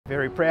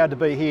Very proud to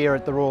be here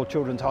at the Royal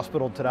Children's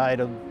Hospital today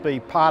to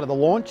be part of the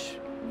launch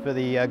for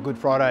the Good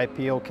Friday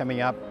appeal coming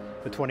up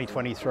for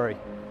 2023.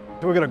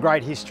 We've got a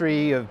great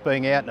history of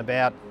being out and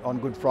about on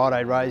Good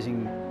Friday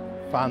raising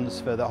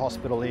funds for the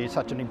hospital here. It's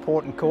such an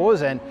important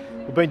cause, and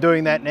we've been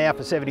doing that now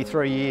for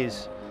 73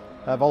 years.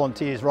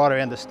 Volunteers right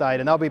around the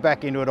state, and they'll be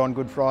back into it on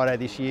Good Friday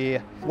this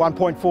year.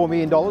 $1.4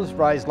 million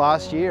raised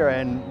last year,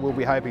 and we'll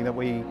be hoping that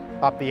we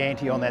up the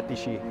ante on that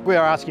this year. We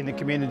are asking the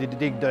community to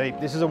dig deep.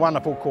 This is a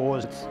wonderful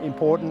cause. It's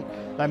important,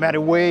 no matter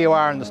where you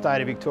are in the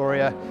state of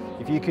Victoria.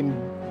 If you can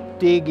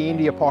dig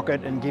into your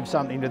pocket and give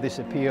something to this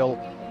appeal,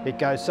 it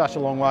goes such a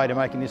long way to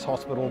making this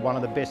hospital one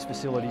of the best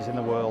facilities in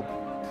the world.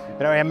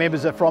 You know, our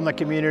members are from the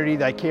community,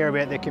 they care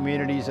about their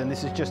communities, and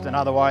this is just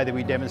another way that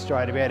we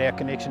demonstrate about our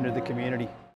connection to the community.